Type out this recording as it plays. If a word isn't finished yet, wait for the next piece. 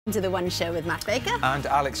To the One Show with Matt Baker. And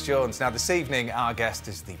Alex Jones. Now, this evening, our guest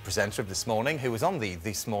is the presenter of This Morning, who was on the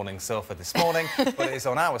This Morning sofa this morning, but is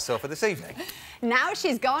on our sofa this evening. Now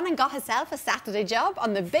she's gone and got herself a Saturday job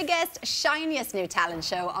on the biggest, shiniest new talent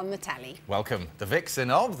show on the telly. Welcome, the vixen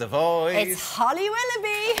of The Voice. It's Holly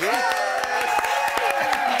Willoughby. Yes!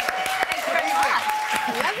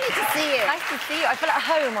 Lovely to see you. Nice to see you. I feel at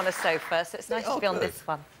home on a sofa, so it's nice to be on this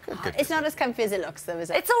one. Good. It's not as comfy as it looks, though, is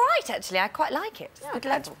it? It's all right, actually. I quite like it. It's good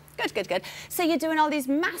level. Good. So you're doing all these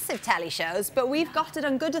massive telly shows, but we've got it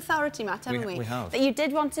on good authority, Matt, haven't we? We have. That you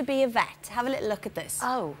did want to be a vet. Have a little look at this.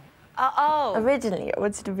 Oh. Originally, I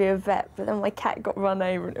wanted to be a vet, but then my cat got run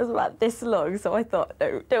over and it was about this long, so I thought,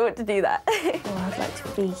 no, don't want to do that. I'd like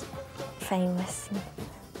to be famous and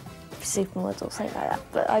supermodel or something like that,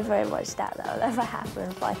 but I very much doubt that will ever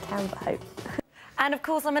happen, but I can but hope. And, of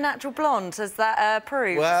course, I'm a natural blonde, as that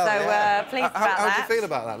proves. Well, so, yeah. pleased about that. How do you feel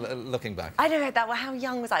about that, looking back? I don't know that. Well, how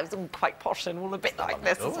young was I? I was all quite posh and all a bit like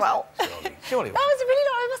this as well. Surely. That was really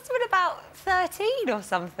not. I must have been about 13 or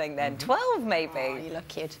something then. 12, maybe. Oh, you look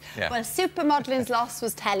cute. Yeah. Well, supermodeling's loss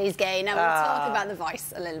was telly's gain. Now we'll talk about The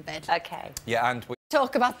Voice a little bit. OK. Yeah, and we...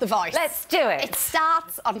 Talk about The Voice. Let's do it. It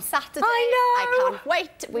starts on Saturday. I know. I can't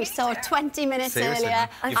wait. We saw 20 minutes Seriously, earlier.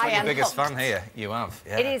 you've got I your am biggest hooked. fan here. You have.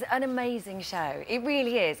 Yeah. It is an amazing show. It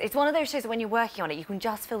really is. It's one of those shows that when you're working on it, you can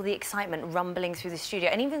just feel the excitement rumbling through the studio,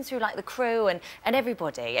 and even through like the crew and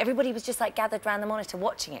everybody. Everybody was just like gathered around the monitor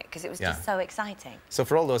watching it because it was just so exciting. So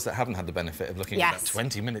for all those that haven't had the benefit of looking at that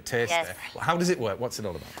 20-minute taster, how does it work? What's it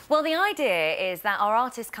all about? Well, the idea is that our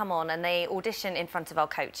artists come on and they audition in front of our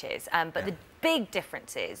coaches, but the big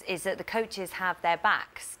difference is that the coaches have their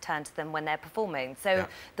backs turned to them when they're performing. So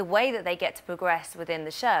the way that they get to progress within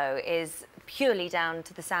the show is purely down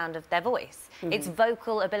to the sound of their voice. It's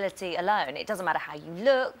vocal ability alone. It doesn't matter how you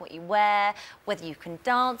look, what you wear, whether you can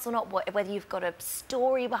dance or not, whether you've got a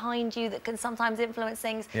story behind you that can sometimes influence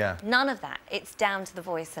things. None of that. It's down to the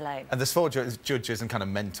voice alone. And there's 4 judges and kind of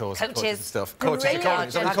mentors, coaches and stuff. Coaches, you're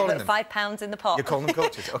calling them? £5 in the pot. You're calling them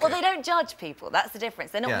coaches? Okay. Well, they don't judge people. That's the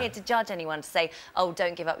difference. They're not here to judge anyone, to say, oh,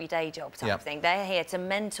 don't give up your day job type of thing. They're here to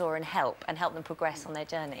mentor and help them progress on their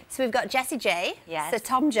journey. So we've got Jessie J, yes, so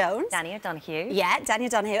Tom Jones, Danny O'Donoghue. Yeah, Danny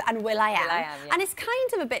O'Donoghue, and Will.i.am. Yeah. And it's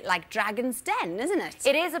kind of a bit like Dragon's Den, isn't it?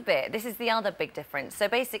 It is a bit. This is the other big difference. So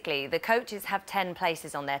basically, the coaches have 10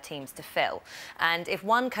 places on their teams to fill. And if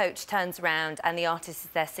one coach turns around and the artist is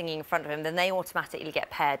there singing in front of him, then they automatically get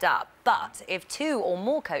paired up. But if 2 or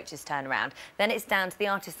more coaches turn around, then it's down to the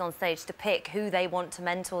artist on stage to pick who they want to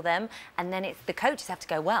mentor them. And then the coaches have to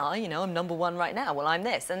go, well, you know, I'm #1 right now. Well, I'm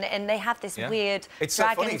this. And they have this weird It's so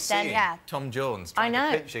funny Dragon's Den. seeing Tom Jones trying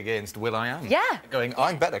to pitch against Will.i.am. Yeah. Going,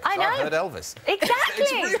 I'm better because I've heard Elvis. Exactly.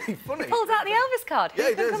 It's really funny. He pulls out the Elvis card. Yeah, Who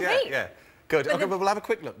he can does, compete? yeah. Good. OK, but we'll have a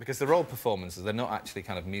quick look, because they're all performances. They're not actually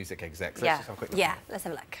kind of music execs. Let's just have a quick look. Yeah, let's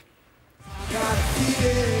have a look.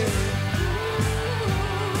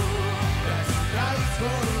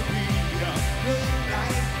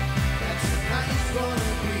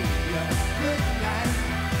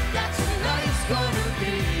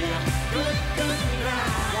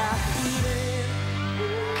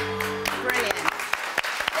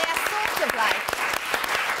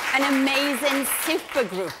 An amazing super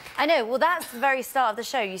group. I know. Well, that's the very start of the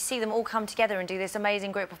show. You see them all come together and do this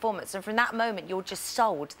amazing group performance. And from that moment, you're just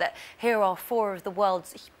sold that here are 4 of the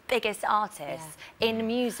world's biggest artists in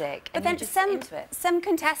music. But then some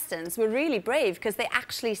contestants were really brave because they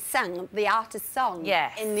actually sang the artist's song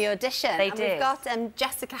in the audition. They did. We've got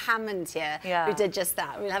Jessica Hammond here who did just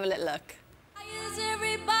that. We'll have a little look. Why is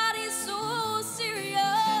everybody so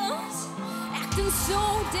serious? Acting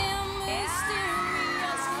so damn mysterious.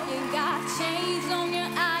 You got chains on your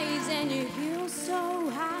eyes and your heels so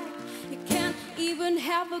high. You can't even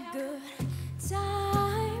have a good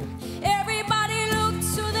time. Everybody look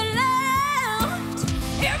to the left.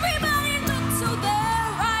 Everybody look to the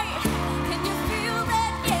right. Can you feel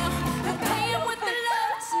that? Yeah, they're playing with the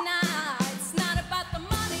love tonight. It's not about the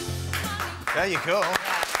money. There you go.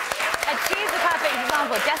 And she's the perfect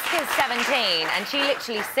example. Jessica's 17 and she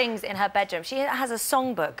literally sings in her bedroom. She has a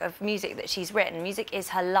songbook of music that she's written. Music is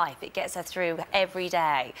her life. It gets her through every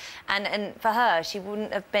day. And for her, she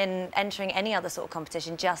wouldn't have been entering any other sort of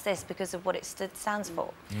competition, just this, because of what it stands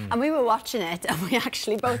for. And we were watching it and we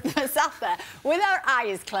actually both of us sat there with our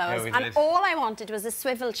eyes closed. Yeah, and all I wanted was a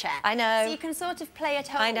swivel chair. I know. So you can sort of play at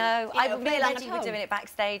home. I know. I would be ready home. with doing it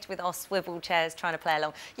backstage with our swivel chairs trying to play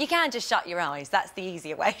along. You can just shut your eyes. That's the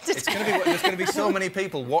easier way to do it. There's going to be so many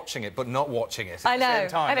people watching it but not watching it I at know. the same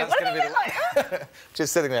time. I know. That's What gonna do they be like?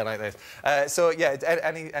 Just sitting there like this. So, yeah,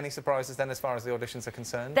 any surprises then as far as the auditions are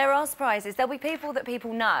concerned? There are surprises. There'll be people that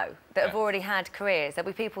people know that have already had careers. There'll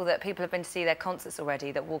be people that people have been to see their concerts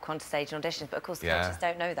already that walk onto stage and auditions, but of course the coaches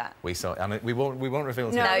don't know that. We saw, and we won't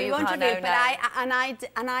reveal. No, you won't can't. reveal. No,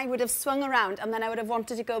 But I would have swung around, and then I would have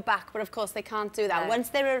wanted to go back, but of course they can't do that.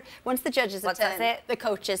 No. Once the judges have turned, the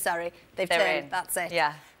coaches, sorry, they've turned. In. That's it.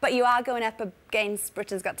 Yeah. But you are going up against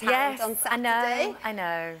Britain's Got Talent on Saturday. I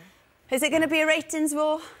know. Is it going to be a ratings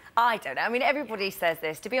war? I don't know. I mean, everybody says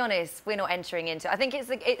this. To be honest, we're not entering into... I think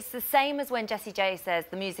it's the same as when Jessie J says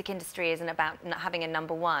the music industry isn't about having a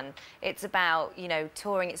 #1. It's about, you know,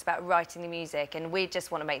 touring. It's about writing the music. And we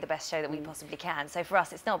just want to make the best show that we possibly can. So for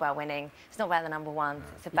us, it's not about winning. It's not about the #1.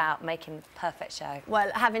 It's about making the perfect show.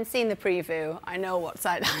 Well, having seen the preview, I know what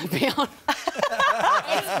side I'll be on.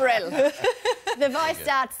 It's brilliant. The Voice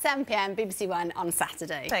starts 7 p.m, BBC One on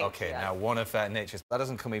Saturday. OK, now one of nature's... That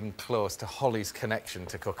doesn't come even close to Holly's connection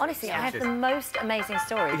to cooking. Honestly, I have the most amazing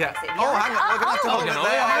story. Yeah. Oh, hang on. We're going to have to hold it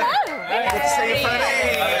there. Hello. Good to see you,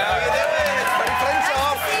 Freddie. How are you doing? Freddie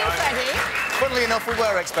Flintoff. Nice to see you, Freddie. Funnily enough, we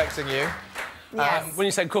were expecting you. Yes. When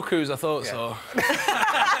you said cuckoos, I thought so.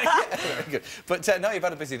 Very good. But no, you've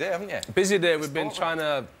had a busy day, haven't you? Busy day. We've been trying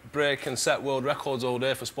to break and set world records all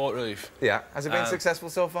day for Sport Relief. Yeah. Has it been successful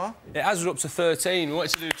so far? It has. We're up to 13. We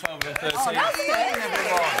wanted to do 12 and 13. Oh, that's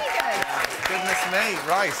good. Goodness me.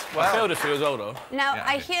 Right. Well. I failed a few as well, though. Now,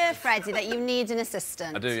 I hear, Freddie, that you need an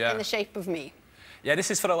assistant I do, yeah. in the shape of me. Yeah, this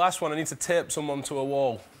is for the last one. I need to tape someone to a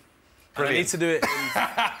wall. And I need to do it in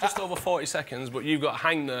just over 40 seconds, but you've got to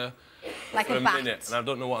hang there like for a bat. minute, and I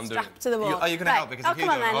don't know what I'm doing. Strapped to the wall. Are you going to help? Because if you come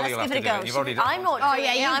on don't, then, Holly let's will have give to it a do go. it. You've already done I'm not Oh, doing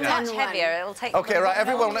yeah, it. you've I'm done much one. heavier. It'll take... OK, right,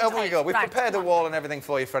 everyone, over you go. We've Right. prepared a wall and everything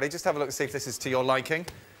for you, Freddie. Just have a look to see if this is to your liking.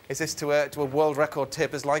 Is this to a world record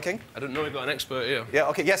taper's liking? I don't know. We've got an expert here. Yeah,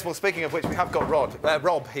 OK, yes, well, speaking of which, we have got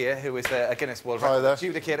Rob here, who is a Guinness World Record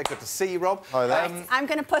adjudicator. Good to see you, Rob. Hi there. I'm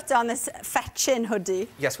going to put on this fat chin hoodie.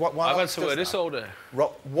 Yes, what I've had to wear this all day.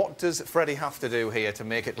 Rob, what does Freddie have to do here to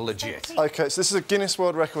make it legit? OK, so this is a Guinness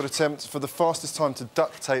World Record attempt for the fastest time to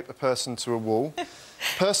duct tape a person to a wall.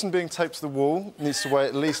 Person being taped to the wall needs to weigh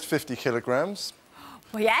at least 50 kilograms.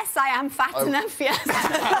 Well, yes, I am fat enough, yes.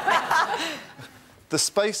 The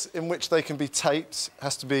space in which they can be taped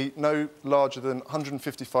has to be no larger than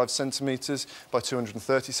 155 centimetres by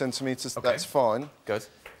 230 centimetres. OK. That's fine. Good.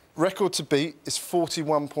 Record to beat is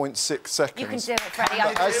 41.6 seconds. You can do it, Freddie.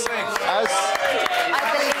 I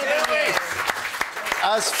believe in you.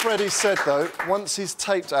 As Freddie said, though, once he's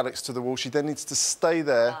taped Alex to the wall, she then needs to stay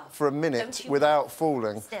there for a minute without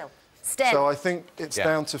falling. Still. So I think it's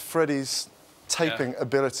down to Freddie's taping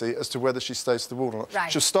ability as to whether she stays to the wall or not. Right.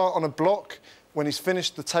 She'll start on a block. When he's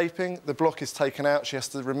finished the taping, the block is taken out. She has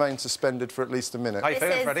to remain suspended for at least a minute. How you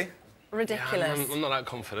feeling, Freddie? Ridiculous. Yeah, I'm not that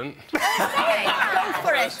confident. Okay, go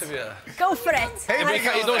for it. Go for it. Hey,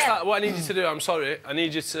 You don't start, what I need you to do, I'm sorry, I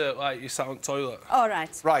need you to, like, you sat on the toilet. All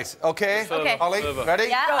right. Right, OK. Okay. Holly, ready?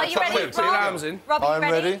 Yeah, are you ready? Put your arms in. Rob, are you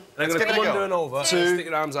I'm ready. I'm going to come under and over. Two, Stick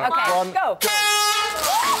your arms out. Okay, One, go.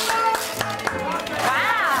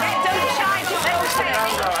 Wow. Don't shy, don't shy.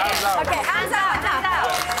 OK, hands out, hands out.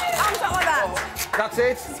 Arms out like that. That's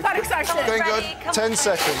it. It's got excited. Doing good. 10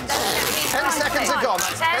 seconds. 10 seconds are gone.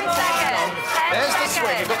 10 seconds. There's the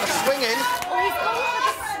swing. You've got the swing in. Oh, he's gone for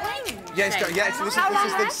the swing. Yeah, it's got, this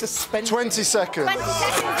is the suspension. 20 seconds. 20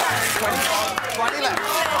 seconds left. 20 left.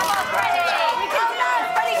 Freddie, we can do that.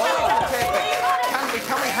 Freddie,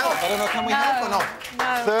 Can we help? I don't know, can we help or not?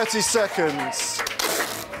 No. 30 seconds.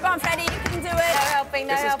 Go on, Freddie, you can do it. No helping,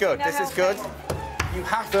 no This is helping, good, no this is helping. good. You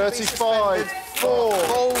have to be 35, suspended 4,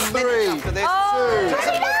 full 3, minutes after this.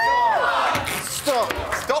 2. Stop.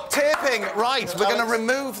 Stop taping. Right, we're going to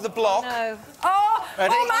remove the block. No. Oh,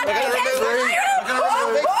 Ready? oh, man. We're going to remove it. We're going to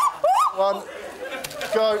remove it. 1.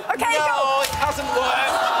 Go. OK, No, go. it hasn't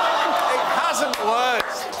worked. It hasn't worked.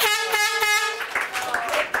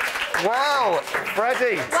 Wow,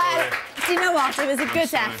 Freddie. Well, do you know what? It was a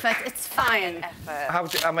good effort. It's fine.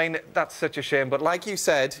 I mean, that's such a shame. But like you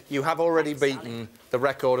said, you have already beaten the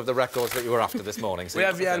record of the records that you were after this morning. So We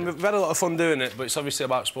have, yeah, and we've had a lot of fun doing it, but it's obviously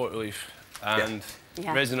about Sport Relief and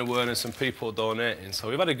raising awareness and people donating. So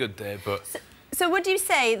we've had a good day, but... So would you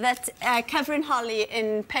say that covering Holly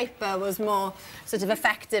in paper was more sort of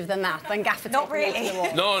effective than that, than gaffer tape? Not really. To the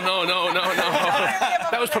wall? No.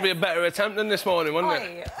 That was probably a better attempt than this morning, wasn't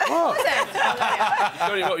it? Was it?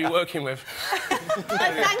 Sorry what you're working with.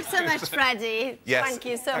 Well, thanks so much, Freddie. Yes. Thank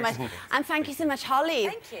you so much. And thank you so much, Holly.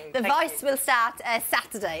 Thank you. The Thank Voice will start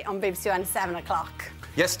Saturday on BBC One at 7 o'clock.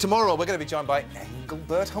 Yes, tomorrow we're going to be joined by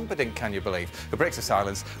Engelbert Humperdinck, can you believe, who breaks the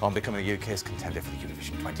silence on becoming the UK's contender for the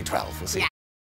Eurovision 2012. We'll see you.